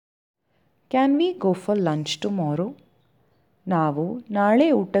Can we go for lunch tomorrow? ನಾವು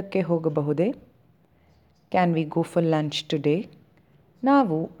ನಾಳೆ ಊಟಕ್ಕೆ ಹೋಗಬಹುದೇ? Can we go for lunch today?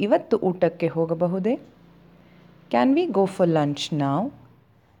 ನಾವು ಇವತ್ತು ಊಟಕ್ಕೆ ಹೋಗಬಹುದೇ? Can we go for lunch ನಾವ್?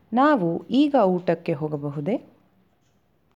 ನಾವು ಈಗ ಊಟಕ್ಕೆ ಹೋಗಬಹುದೇ?